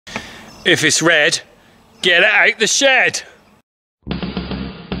If it's red, get it out the shed.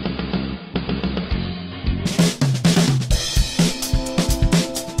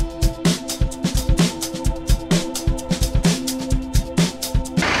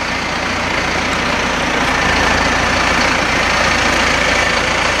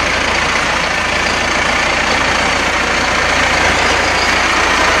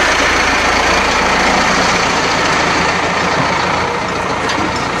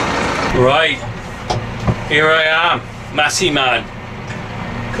 Right, here I am, Massey man.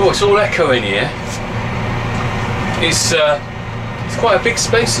 Cool, it's all echo in here. It's quite a big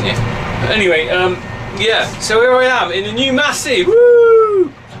space in here. Anyway, yeah, so here I am in the new Massey.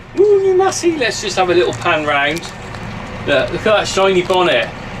 Woo! Woo, new Massey. Let's just have a little pan round. Look at that shiny bonnet.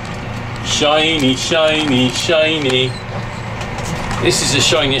 Shiny, shiny, shiny. This is the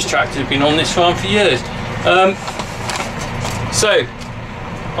shiniest tractor that's been on this farm for years. So,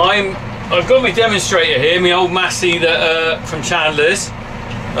 I've got my demonstrator here, my old Massey that from Chandler's.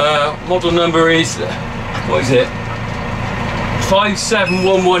 Model number is, what is it?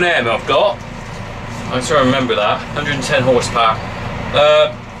 5711M I've got. I'm trying to remember that. 110 horsepower.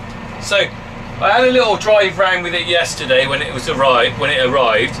 So I had a little drive round with it yesterday when it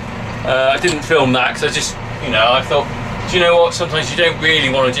arrived. I didn't film that because I just, you know, I thought, do you know what? Sometimes you don't really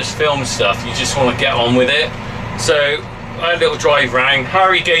want to just film stuff. You just want to get on with it. So I had a little drive round.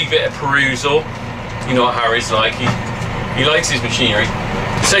 Harry gave it a perusal. You know what Harry's like, he likes his machinery.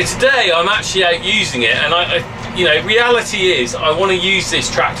 So today I'm actually out using it, and I you know, reality is I want to use this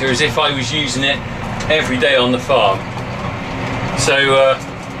tractor as if I was using it every day on the farm. So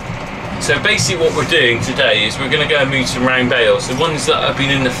so basically what we're doing today is we're going to go and move some round bales, the ones that have been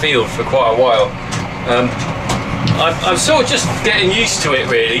in the field for quite a while. I'm sort of just getting used to it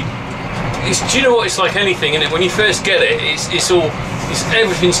really. Do you know what it's like anything, and when you first get it,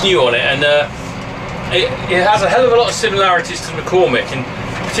 everything's new on it, and it has a hell of a lot of similarities to the McCormick, and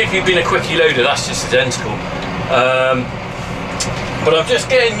particularly being a quickie loader, that's just identical. But I'm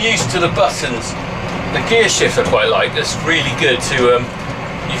just getting used to the buttons. The gear shift I quite like. That's really good to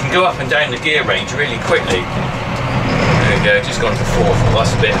you can go up and down the gear range really quickly. There we go, just gone to 4th. Well,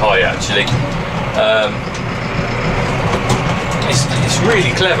 that's a bit high actually. It's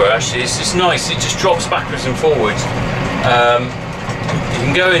really clever actually, it's nice, it just drops backwards and forwards. You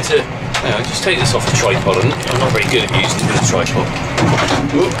can go into, just take this off the tripod, I'm not very good at using it with a tripod.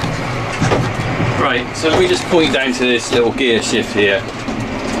 Whoop. Right, so let me just point down to this little gear shift here.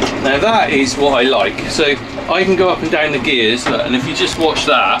 Now that is what I like, so I can go up and down the gears, and if you just watch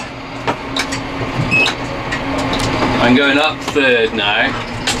that, I'm going up 3rd now,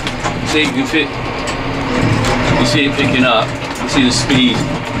 so you can fit, you see it picking up. See the speed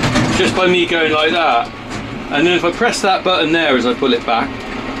just by me going like that, and then if I press that button there as I pull it back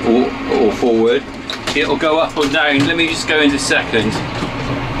or forward, it'll go up or down. Let me just go into 2nd.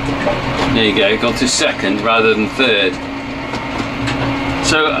 There you go, gone to 2nd rather than 3rd.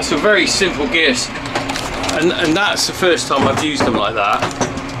 So that's a very simple gear, and that's the first time I've used them like that.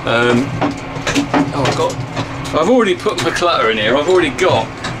 I've already put my clutter in here. I've already got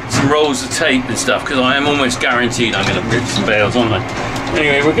some rolls of tape and stuff because I am almost guaranteed I'm going to rip some bales, aren't I?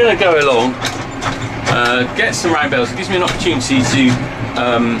 Anyway, we're going to go along, get some round bales. It gives me an opportunity to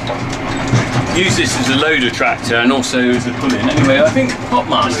use this as a loader tractor and also as a pull-in. Anyway, I think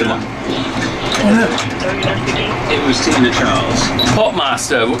Popmaster. It was Tina Charles.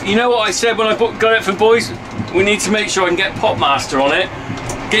 Popmaster. You know what I said when I got it for boys? We need to make sure I can get Popmaster on it.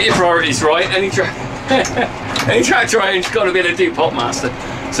 Get your priorities right. Any tractor owner's got to be able to do Popmaster.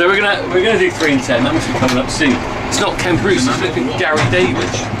 So we're gonna do 3 and 10. That must be coming up soon. It's not Ken Bruce, it's flipping Gary David.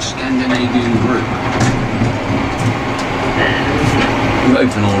 Scandinavian group. We'll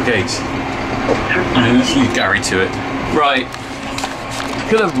open all the gates. And let's leave Gary to it. Right.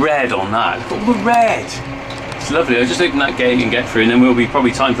 Look at the red on that. Look at all the red. It's lovely. I'll just open that gate and get through, and then we'll be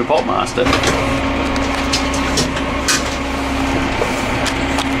probably time for Popmaster.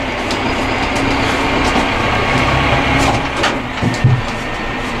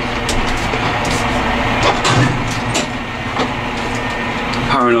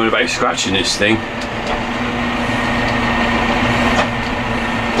 Paranoid about scratching this thing.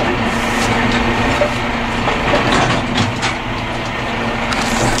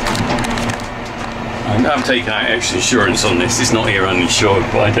 I've taken out extra insurance on this. It's not here uninsured,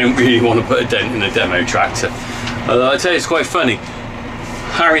 but I don't really want to put a dent in a demo tractor. I tell you, it's quite funny.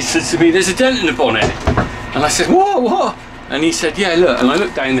 Harry said to me, "There's a dent in the bonnet," and I said, "What? And he said, "Yeah, look." And I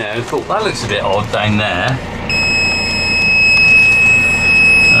looked down there and thought, that looks a bit odd down there.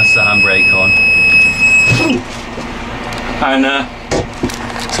 That's the handbrake on. And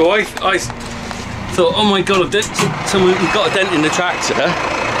so So I thought, oh my god, we've got a dent in the tractor.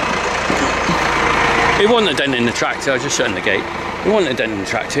 It wasn't a dent in the tractor, I was just shutting the gate. It wasn't a dent in the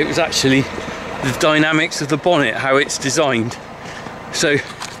tractor, it was actually the dynamics of the bonnet, how it's designed. So,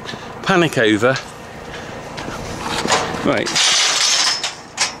 panic over. Right.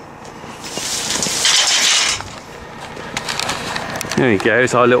 There you go,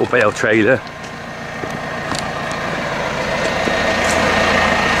 it's our little bale trailer.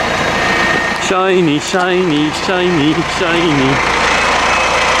 Shiny, shiny, shiny, shiny.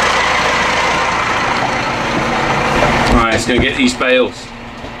 Right, let's go get these bales.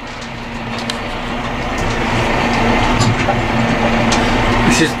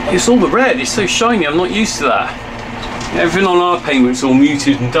 It's all the red, it's so shiny, I'm not used to that. Everything on our paint's all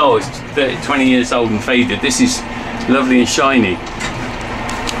muted and dull, it's 20 years old and faded. This is lovely and shiny.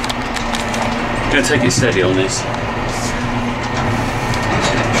 I'm going to take it steady on this.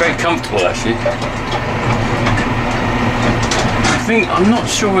 Very comfortable actually. I'm not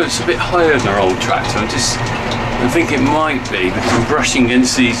sure it's a bit higher than our old tractor. I think it might be because I'm brushing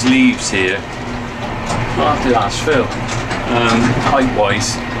against these leaves here. I'll have to ask Phil, height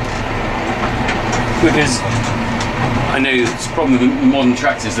wise. Because I know it's a problem with modern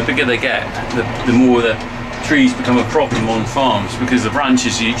tractors, the bigger they get, the more the trees become a problem on farms because the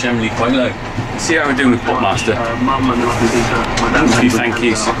branches are generally quite low. Let's see how we're doing with Potmaster. Thank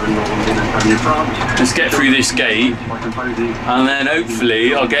you. Let's get through this gate and then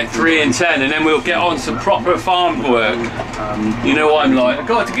hopefully I'll get 3 and 10 and then we'll get on some proper farm work. You know what I'm like, I've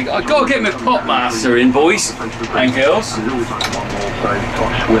got to get my Potmaster in, boys and girls.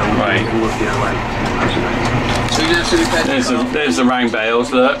 Right. There's the round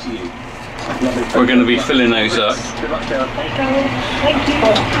bales, look. We're going to be filling those up. Okay,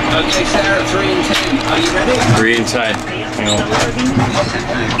 Sarah, 3 and 10. Are you ready? 3 and 10. Hang on.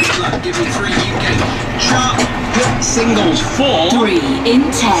 Good luck. Give me 3. You get sharp singles 4. 3 in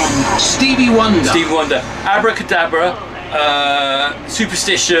 10. Stevie Wonder. Stevie Wonder. Abracadabra.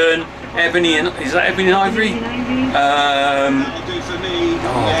 Superstition. Ebony and is that Ebony and Ivory? That'll do for me.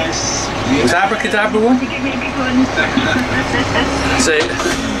 Yes. Was Abracadabra one? So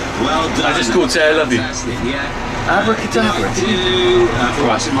Well done. I just called Say I Love You. Yeah. Abracadabra.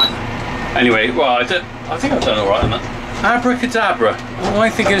 Anyway, well I think I've done alright on that. Abracadabra. Am I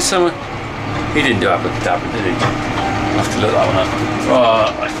thinking of someone? He didn't do Abracadabra, did he? I'll have to look that one up.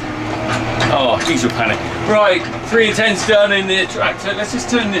 Oh, he's your panic. Right, 3 and 10's done in the tractor. Let's just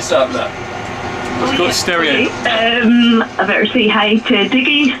turn this up there. It's got a stereo. I better say hi to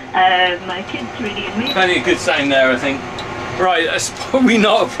Diggy, my kids really and me. Plenty of good sound there, I think. Right, that's probably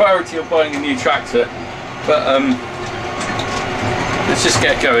not a priority of buying a new tractor, but let's just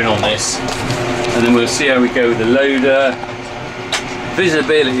get going on this and then we'll see how we go with the loader.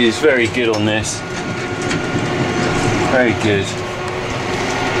 Visibility is very good on this. Very good.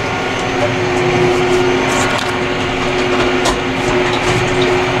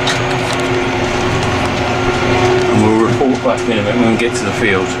 And we'll report back in a bit when we get to the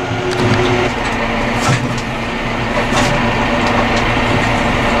field.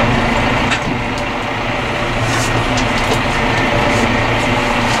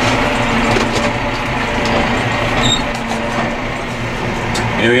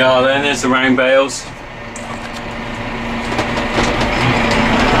 Here we are then, there's the round bales.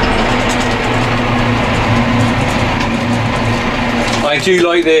 I do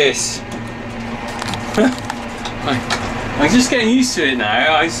like this. I'm just getting used to it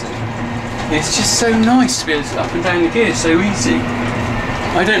now. It's just so nice to be able to up and down the gear, so easy.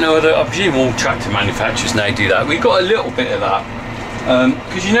 I don't know whether, I presume all tractor manufacturers now do that. We've got a little bit of that.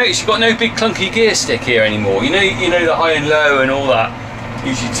 Because you notice you've got no big clunky gear stick here anymore. You know the high and low and all that.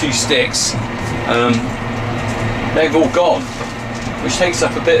 Usually 2 sticks. They've all gone, which takes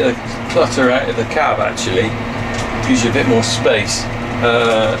up a bit of clutter out of the cab actually. Gives you a bit more space.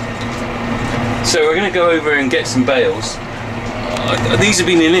 So we're going to go over and get some bales. These have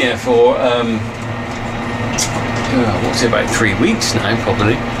been in here for what's it, about 3 weeks now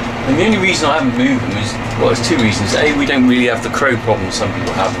probably. And the only reason I haven't moved them is, well, there's 2 reasons. A, we don't really have the crow problem some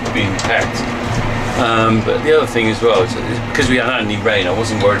people have of being packed. But the other thing as well is because we hadn't had any rain, I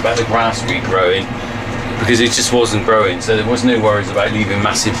wasn't worried about the grass regrowing because it just wasn't growing. So there was no worries about leaving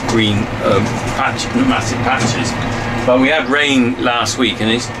massive green massive patches. But we had rain last week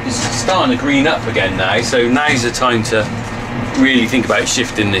and it's starting to green up again now. So now's the time to really think about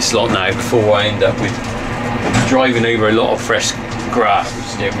shifting this lot now before I end up with driving over a lot of fresh grass,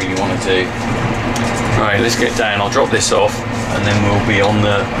 which I don't really want to do. Right, let's get down. I'll drop this off and then we'll be on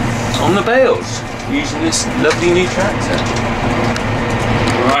the bales using this lovely new tractor.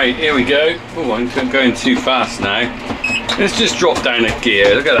 Right, here we go. Oh, I'm going too fast now. Let's just drop down a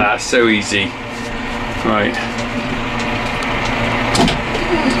gear. Look at that, so easy. Right.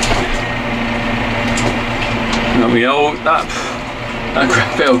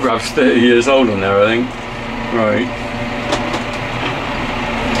 That bell grab's 30 years old on there, I think. Right.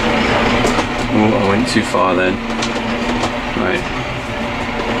 Oh, I went too far then. Right.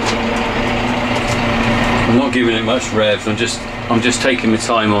 I'm not giving it much rev. I'm just taking my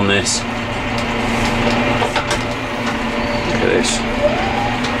time on this. Look at this.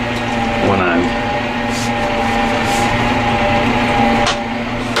 1 amp.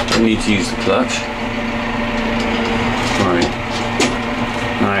 Don't need to use the clutch. Right.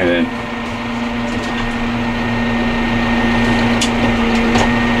 Now then.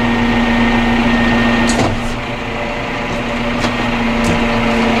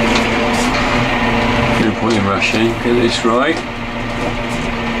 No point in rushing. Get this right.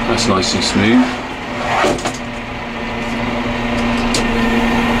 That's nice and smooth.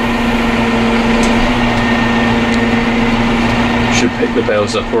 Should pick the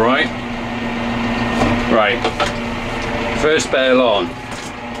bells up alright. Right. First bell on.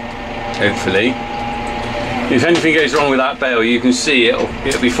 Hopefully. If anything goes wrong with that bell, you can see it'll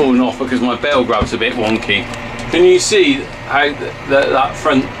be falling off because my bell grab's a bit wonky. Can you see how that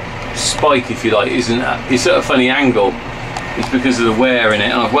front spike, if you like, it's at a funny angle? It's because of the wear in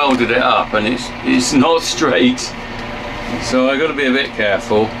it, and I've welded it up and it's not straight. So I've got to be a bit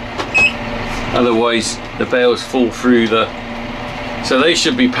careful. Otherwise the bells fall through the... So they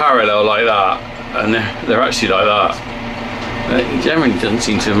should be parallel like that, and they're actually like that. It generally doesn't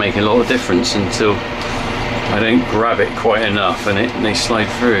seem to make a lot of difference until I don't grab it quite enough and they slide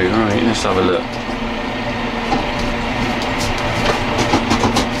through. Alright, let's have a look.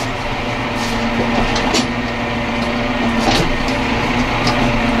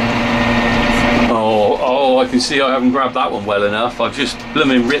 Oh, I can see I haven't grabbed that one well enough. I've just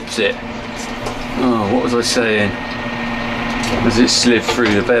blooming ripped it. Oh, what was I saying? As it slid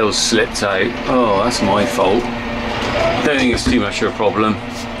through, the bells slipped out. Oh, that's my fault. I don't think it's too much of a problem.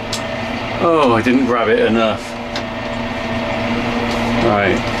 Oh, I didn't grab it enough.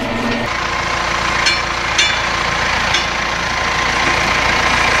 Right.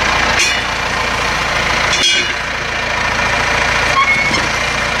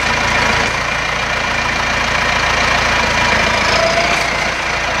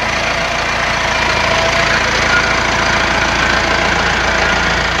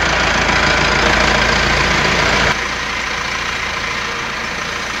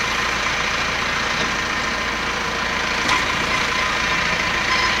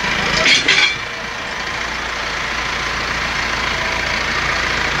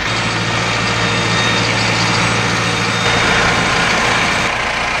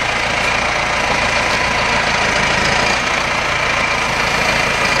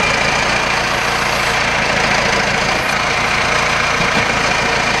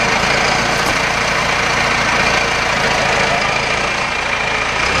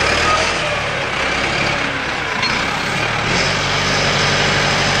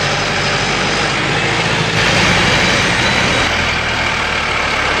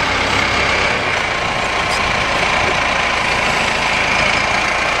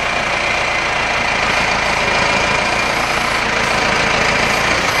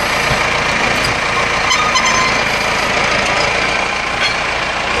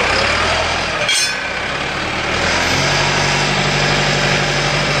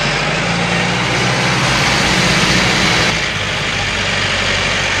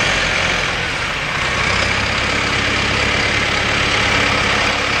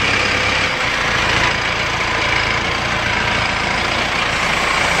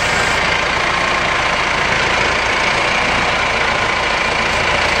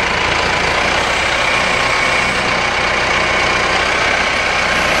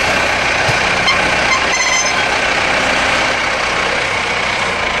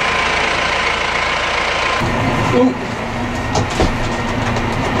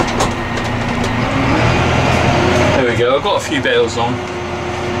 There we go, I've got a few bells on.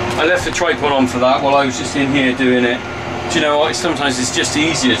 I left the tripod on for that while I was just in here doing it. Do you know what, sometimes it's just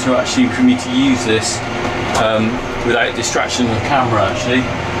easier to actually, for me to use this without distraction of the camera actually.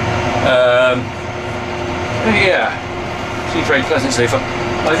 Yeah, seems very pleasant so far.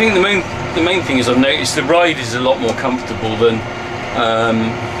 I think the main thing is I've noticed the ride is a lot more comfortable than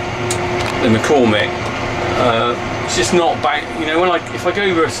the McCormick. It's just not back, you know, if I go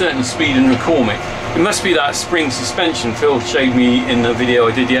over a certain speed in McCormick, it must be that spring suspension Phil showed me in the video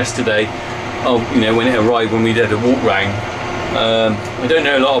I did yesterday of, you know, when it arrived when we did a walk round. I don't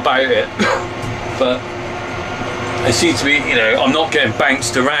know a lot about it, but it seems to be, you know, I'm not getting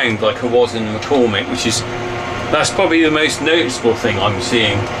bounced around like I was in the McCormick, that's probably the most noticeable thing I'm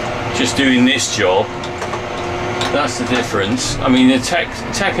seeing just doing this job. That's the difference. I mean, the tech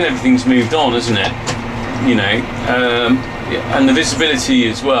and everything's moved on, isn't it? You know, and the visibility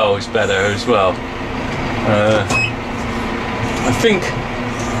as well is better as well. I think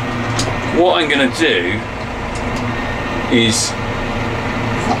what I'm going to do is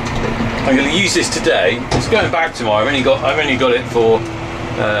I'm going to use this today. It's going back tomorrow. I've only got it for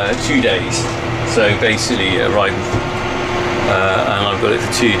 2 days. So basically, arriving, and I've got it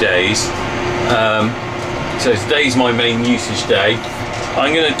for 2 days. So today's my main usage day.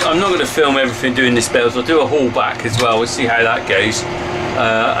 I'm not gonna film everything doing this build. I'll do a haul back as well. We'll see how that goes.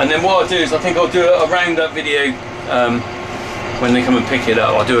 And then what I'll do is I think I'll do a roundup video when they come and pick it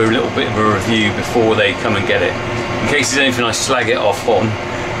up. I'll do a little bit of a review before they come and get it, in case there's anything I slag it off on.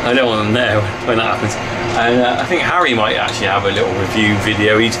 I don't want to know when that happens. And I think Harry might actually have a little review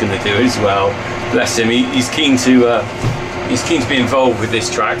video. He's going to do it as well. Bless him. He's keen to be involved with this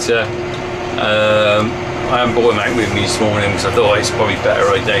tractor. I haven't brought him out with me this morning because I thought it's probably better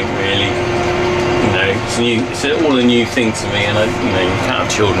I don't really. You know, it's all a new thing to me, and you know, you can't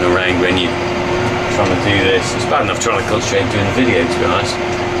have children around when you're trying to do this. It's bad enough trying to concentrate on doing the video, to be honest.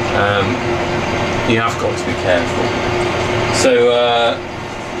 You have got to be careful.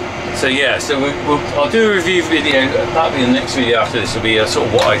 So yeah, I'll do a review video. That'll be the next video after this. Will be a sort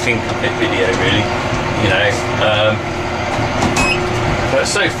of what I think of it video, really. You know, but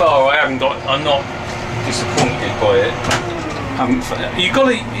so far I'm not disappointed by it.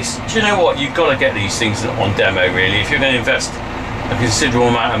 Do you know what? You've got to get these things on demo, really. If you're going to invest a considerable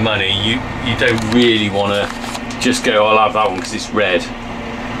amount of money, you don't really want to just go, I'll have that one because it's red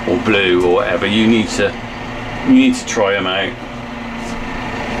or blue or whatever. You need to try them out.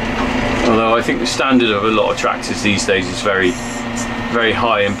 Although I think the standard of a lot of tractors these days is very, very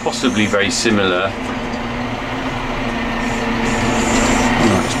high and possibly very similar.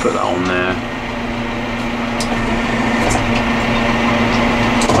 Let's put that on there.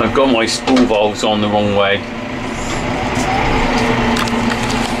 I've got my spool valves on the wrong way.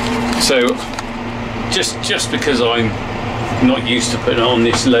 So just because I'm not used to putting it on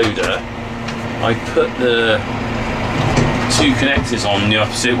this loader, I put the 2 connectors on the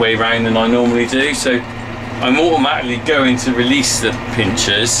opposite way round than I normally do, so I'm automatically going to release the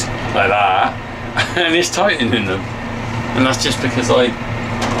pinchers like that, and it's tightening them, and that's just because I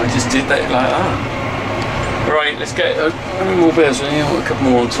just did that like that. Right, let's get how many more bears? A couple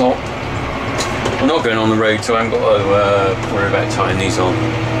more on top. I'm not going on the road, so I haven't got to worry about tying these on.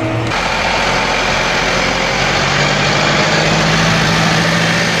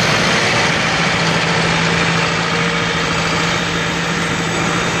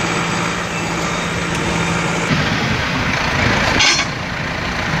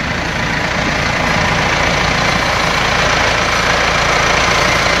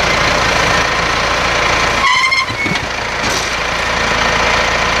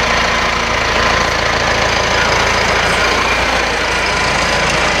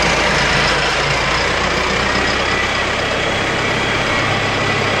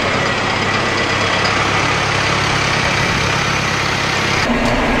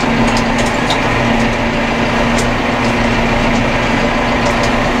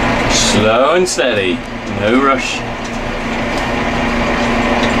 Slow and steady, no rush.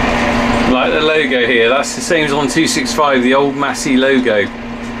 Like the logo here, that's the same as on 265, the old Massey logo.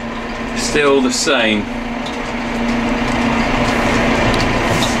 Still the same.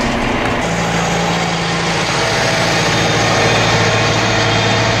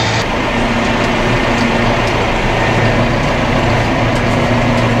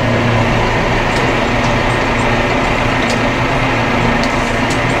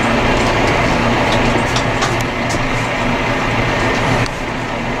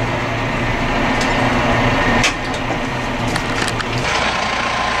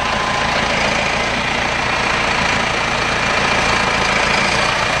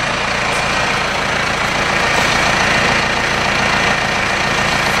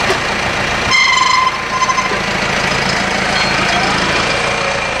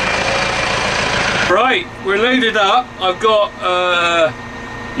 Right, we're loaded up. I've got,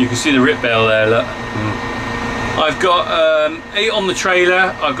 you can see the rip bell there, look. I've got 8 on the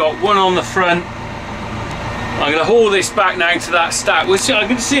trailer, I've got 1 on the front. I'm going to haul this back now to that stack. I'm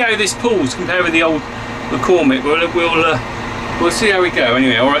going to see how this pulls compared with the old McCormick. We'll see how we go.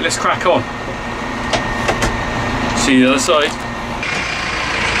 Anyway, alright, let's crack on. See you the other side.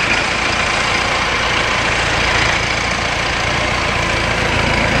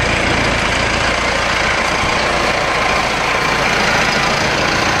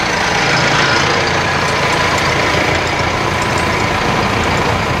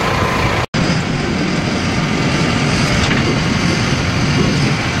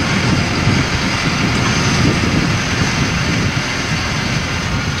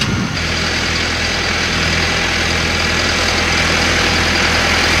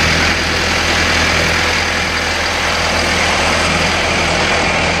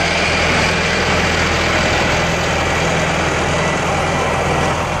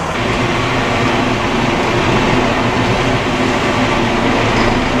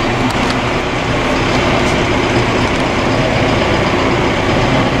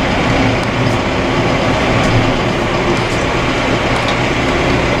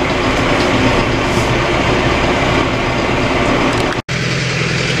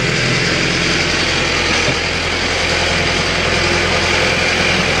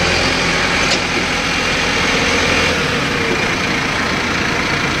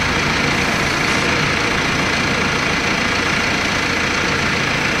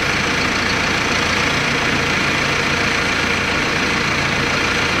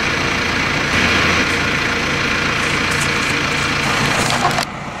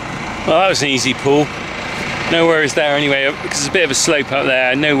 Well, that was an easy pull. No worries there anyway, because it's a bit of a slope up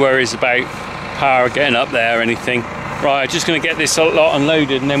there. No worries about power getting up there or anything. Right, just going to get this lot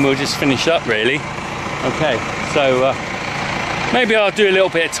unloaded and then we'll just finish up really. Okay, so maybe I'll do a little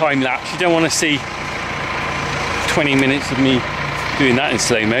bit of time lapse. You don't want to see 20 minutes of me doing that in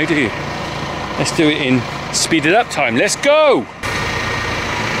slow-mo, do you? Let's do it in speeded up time. Let's go!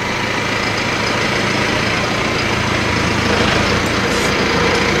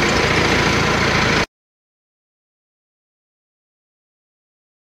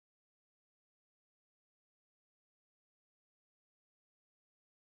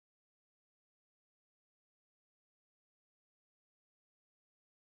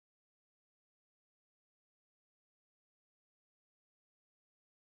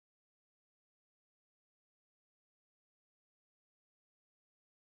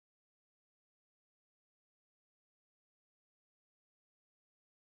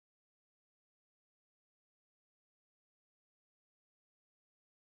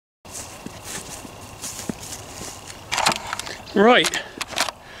 Right,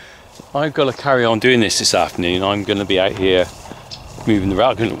 I've got to carry on doing this afternoon. I'm going to be out here moving the road.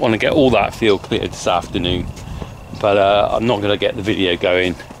 I'm going to want to get all that field cleared this afternoon, but I'm not going to get the video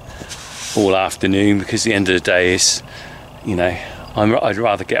going all afternoon because at the end of the day is, you know, I'd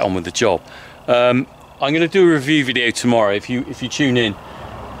rather get on with the job. I'm going to do a review video tomorrow. If you tune in,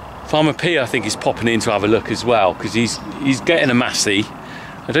 Farmer P I think is popping in to have a look as well, because he's getting a Massey.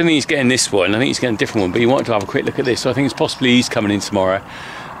 I don't think he's getting this one. I think he's getting a different one, but he wanted to have a quick look at this, so I think it's possibly he's coming in tomorrow.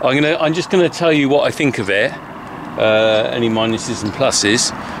 I'm just gonna tell you what I think of it, any minuses and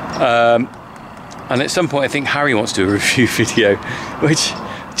pluses, and at some point I think Harry wants to do a review video, which,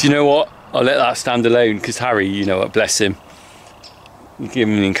 do you know what, I'll let that stand alone, because Harry, you know what, bless him, you give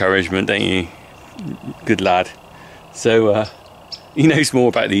him encouragement, don't you? Good lad. So he knows more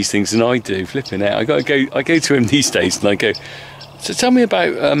about these things than I do. Flipping it, I go to him these days and I go, so tell me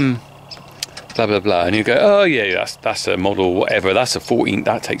about blah blah blah, and you go, oh yeah, that's a model whatever, that's a 14,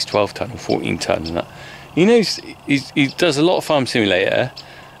 that takes 12 ton or 14 ton, and that. He knows, he does a lot of Farm Simulator,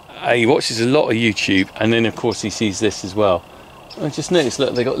 he watches a lot of YouTube, and then of course he sees this as well. I just noticed,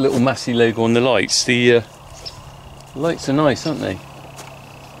 look, they got a little Massey logo on the lights. The lights are nice, aren't they?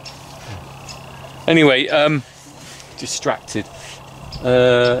 Anyway, distracted.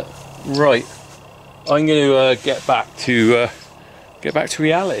 Right, I'm going to get back to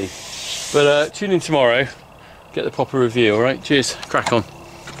reality, but tune in tomorrow, get the proper review. All right, cheers, crack on,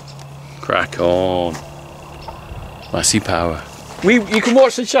 Massey power. You can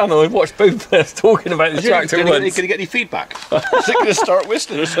watch the channel and watch both of us talking about the tractor once. Are you going to get any feedback? Is it going to start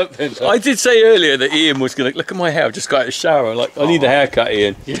whistling or something? I did say earlier that Ian was going to look at my hair. I've just got out of the shower. Like, I need a haircut,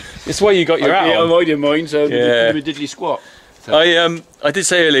 Ian. Yeah. It's why you got your hat on. I'm hiding mine, so yeah. I'm a diddly squat. So. I did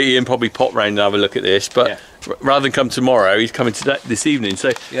say earlier Ian probably pop round and have a look at this, but rather than come tomorrow, he's coming this evening.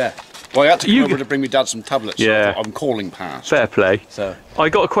 So yeah. Well, I had to come over to bring me dad some tablets. Yeah. So I'm calling past. Fair play. So I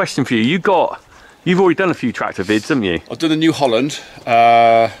got a question for you. You've already done a few tractor vids, haven't you? I've done a New Holland.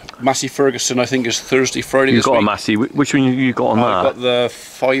 Massey Ferguson, I think, is Thursday, Friday. You've got a Massey. Which one you got on that? I've got the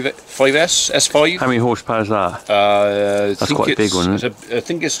 5S, S5. How many horsepower is that? That's quite a big one, isn't it? I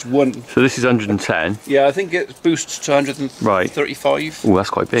think it's one. So this is 110. Yeah, I think it boosts to 135. Right. Oh,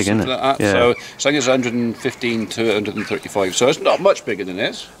 that's quite big, isn't it? Like that. Yeah. So I think it's 115 to 135. So it's not much bigger than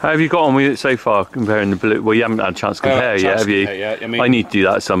this. How have you got on with it so far, comparing the blue? Well, you haven't had a chance to compare yet, have you? Yeah, I mean, I need to do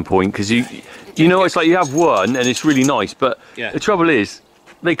that at some point, because you know, it's like you have one and it's really nice, but the trouble is,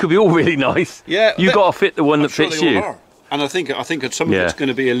 they could be all really nice. Yeah, you got to fit the one that fits you. Are. And I think some of it's going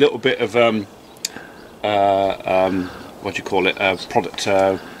to be a little bit of what do you call it? Product.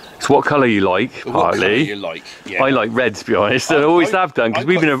 It's what colour you like, partly. What colour you like. Yeah. I like red, to be honest. I always have done, because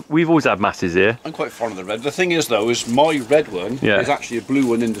we've always had Masses here. I'm quite fond of the red. The thing is, though, is my red one is actually a blue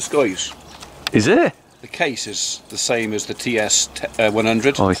one in disguise. Is it? The case is the same as the TS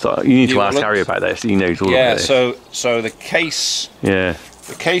 100. Oh, you need to ask Harry about this. He knows all about this. Yeah, so the case. Yeah.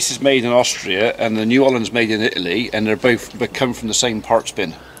 The case is made in Austria, and the New Holland's made in Italy, and they're both come from the same parts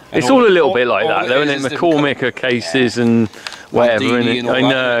bin. And it's all a little bit like that, though, isn't it? McCormick cases and whatever, isn't it? I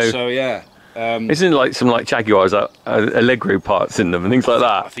know. So yeah. Isn't it like some Jaguars Allegro parts in them and things like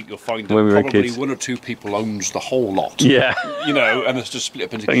that? I think you'll find that probably one or two people owns the whole lot. Yeah. You know, and it's just split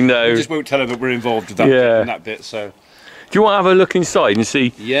up into. I know. We just won't tell them that we're involved with that bit and that bit. So. Do you want to have a look inside and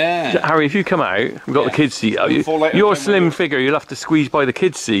see? Yeah. Harry, if you come out, we've got the kids' seat out. You're a slim figure. You'll have to squeeze by the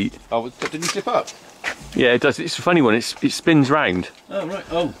kids' seat. Oh, didn't you slip up? Yeah, it does. It's a funny one. It spins round. Oh right.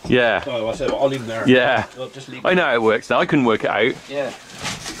 Oh. Yeah. Oh, I said, well, I'll leave them there. Yeah. Well, just leave I know how it works now. I couldn't work it out. Yeah.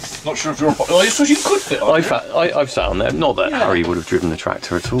 Not sure if you're. Oh, I suppose you could fit on there. I've sat on there. Not that Harry would have driven the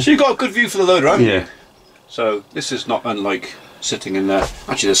tractor at all. So you got a good view for the loader, haven't you? Yeah. So this is not unlike sitting in there.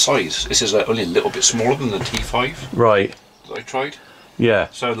 Actually, the size. This is only a little bit smaller than the T5 Right. that I tried. Yeah.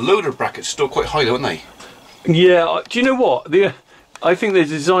 So the loader bracket's still quite high, though, aren't they? Yeah. Do you know what? I think the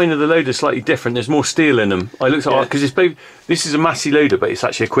design of the loader is slightly different. There's more steel in them. I looked at because this is a Massey loader, but it's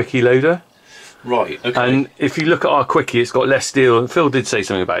actually a quickie loader. Right. Okay. And if you look at our quickie, it's got less steel. And Phil did say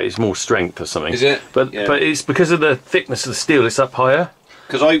something about it. It's more strength or something. Is it? But it's because of the thickness of the steel. It's up higher.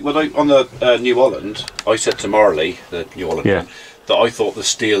 Because when I on the New Holland, I said to Marley, the New Holland one, that I thought the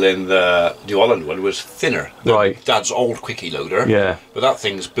steel in the New Holland one was thinner. Right. Dad's old quickie loader. Yeah. But that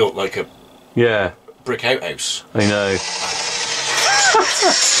thing's built like a brick outhouse. I know.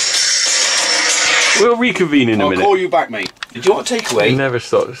 We'll reconvene in a minute. I'll call you back, mate. Did you want a takeaway? He never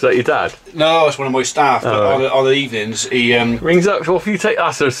stops. Is that your dad? No, it's one of my staff. But on the evenings, he rings up. Well, if you take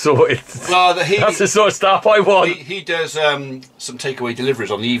that's a sorted. Well, that's the sort of stuff I want. He does some takeaway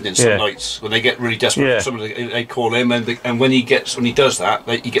deliveries on the evenings, some nights when they get really desperate. For somebody, they call him, and when he does that,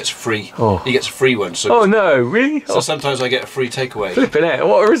 he gets free. He gets a free one. So, no, really? So sometimes I get a free takeaway. Flipping it!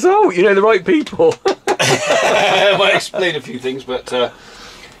 What a result! You know the right people. I might explain a few things, but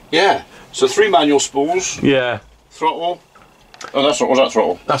yeah. So 3 manual spools. Yeah. Throttle. Oh, that's what was that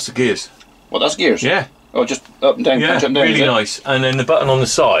throttle? That's the gears. Well, that's gears. Yeah. Oh, just up and down. Yeah. Punch up and down, really nice. And then the button on the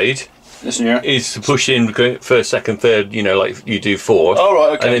side. Listen here. Is to push in first, second, third. You know, like you do fourth. Oh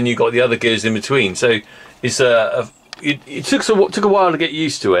right. Okay. And then you got the other gears in between. So it's it took a while to get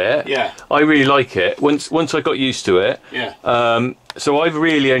used to it. Yeah. I really like it. Once I got used to it. Yeah. So I've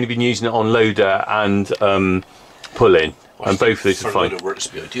really only been using it on loader and pulling. And both of these are fine. For work,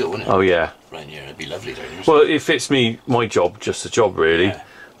 this would be ideal, wouldn't it? Oh yeah. Right here, it'd be lovely. Well, it fits my job, just a job really. Yeah.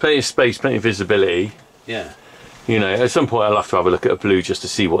 Plenty of space, plenty of visibility. Yeah. You know, at some point I'll have to have a look at a blue just to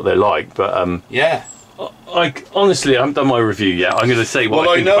see what they're like. But yeah. Honestly, I haven't done my review yet. I'm going to say what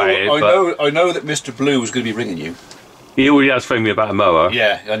I think about it. I know that Mr. Blue was going to be ringing you. He already has phoned me about a mower.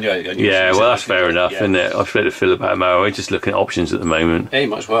 Yeah, I knew. Yeah, well that's fair enough, isn't it? I've spoken to Phil about a mower. We're just looking at options at the moment. Hey,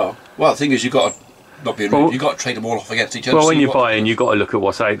 might as well. Well, the thing is, you've got to. Not being rude, you've got to trade them all off against each other. Well, when you're buying, you've got to look at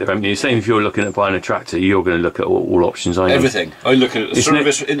what's out there, haven't you? Same if you're looking at buying a tractor, you're going to look at all options, aren't you? Everything. I look at the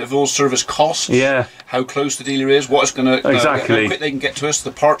service intervals, service costs, how close the dealer is, what it's going to, how quick they can get to us,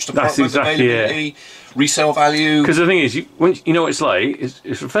 the parts department, availability, resale value. Because the thing is, you know what it's like,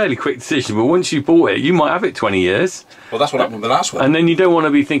 it's a fairly quick decision, but once you bought it, you might have it 20 years. Well, that's what happened with the last one. And then you don't want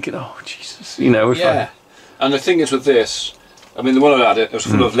to be thinking, oh, Jesus, you know. And the thing is with this, I mean, the one I had, it was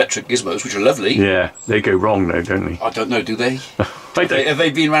full of electric gizmos, which are lovely. Yeah, they go wrong though, don't they? I don't know, do they? Have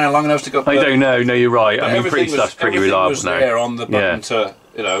they been around long enough to go? I don't know. No, you're right. I mean, pretty reliable was now. There on the button to,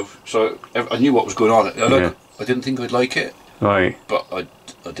 you know, so I knew what was going on. I didn't think I'd like it. Right. But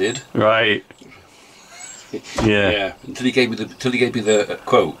I did. Right. Yeah. Until he gave me the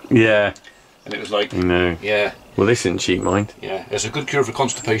quote. Yeah. And it was like. No. Yeah. Well, this isn't cheap, mind. Yeah, it's a good cure for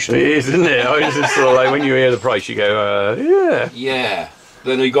constipation. It is, isn't it? I was just sort of like, when you hear the price, you go, yeah. Yeah.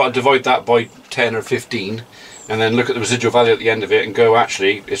 Then you got to divide that by 10 or 15, and then look at the residual value at the end of it, and go,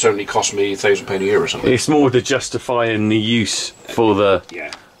 actually, it's only cost me £1,000 a year or something. It's more to justifying the use for the.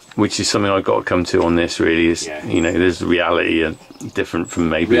 Yeah. Which is something I've got to come to on this. Really, is you know, there's the reality different from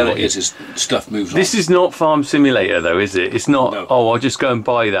maybe. Reality is stuff moves on. This is not Farm Simulator, though, is it? It's not. No. Oh, I'll just go and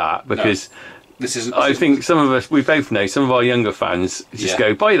buy that because. No. I think some of us, we both know, some of our younger fans just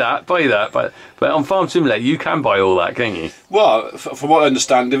go, buy that. But on Farm Simulator, you can buy all that, can't you? Well, from what I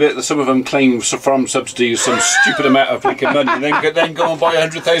understand of it, some of them claim farm subsidies some stupid amount of freaking money, and then go and buy a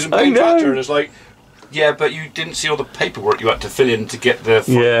 £100,000 tractor, and it's like, yeah, but you didn't see all the paperwork you had to fill in to get the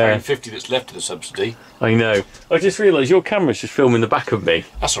 £4.50 that's left of the subsidy. I know. I just realised your camera's just filming the back of me.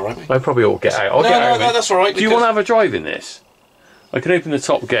 That's all right, mate. I probably ought to get out. No, that's all right. Do you want to have a drive in this? I can open the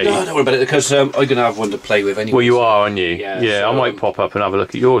top gate. No, don't worry about it, because I'm going to have one to play with anyway. Well, you are, aren't you? Yeah, so, I might pop up and have a look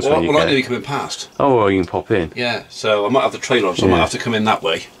at yours when you get. Well, I know you're coming past. Oh, well, you can pop in. Yeah, so I might have the trailer on, so I might have to come in that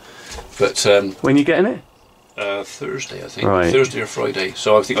way. But when are you getting it? Thursday, I think. Right. Thursday or Friday.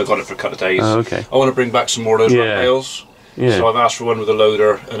 So I think I got it for a couple of days. Oh, okay. I want to bring back some more of those rack bales. Yeah. So I've asked for one with a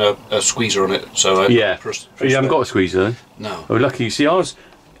loader and a squeezer on it. So you haven't got a squeezer then? No. Oh, lucky. You see,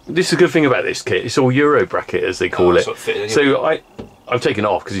 this is a good thing about this kit. It's all Euro bracket, as they call it. So I've taken it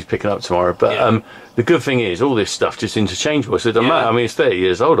off because he's picking up tomorrow. But the good thing is, all this stuff just interchangeable. So it doesn't matter. I mean, it's 30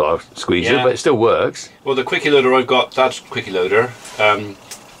 years old, our squeezer, but it still works. Well, the quickie loader I've got, that's quickie loader.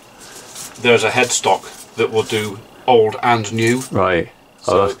 There's a headstock that will do old and new. Right.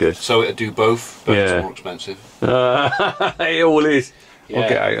 Oh, that's good. So it'll do both, but it's more expensive. It all is. I'll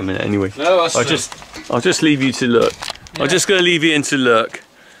get out in a minute anyway. No, I'll just leave you to look. I'm just going to leave you in to look.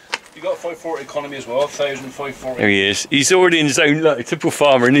 You got 540 economy as well, 1,540. There he is. He's already in zone. Look, typical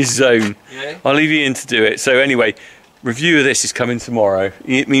farmer in his zone. Yeah. I'll leave you in to do it. So anyway, review of this is coming tomorrow.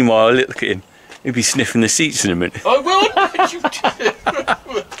 Meanwhile, look at him. He'll be sniffing the seats in a minute. I will.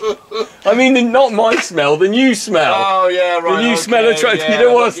 I mean, not my smell, the new smell. Oh yeah, right. The new smell of truck. Yeah. You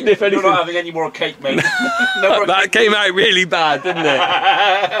don't want to sniff anything. You're not having any more cake, mate. No more That came out really bad, didn't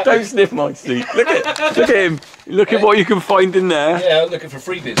it? Don't sniff my seat. Look at him. Look at what you can find in there. Yeah, looking for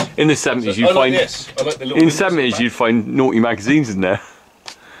freebies. In the 70s, you'd I like find. this. I like the little In windows 70s, back. you'd find naughty magazines in there.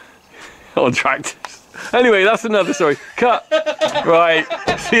 On tractors. Anyway, that's another story. Cut. Right.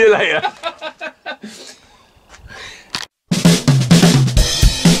 See you later.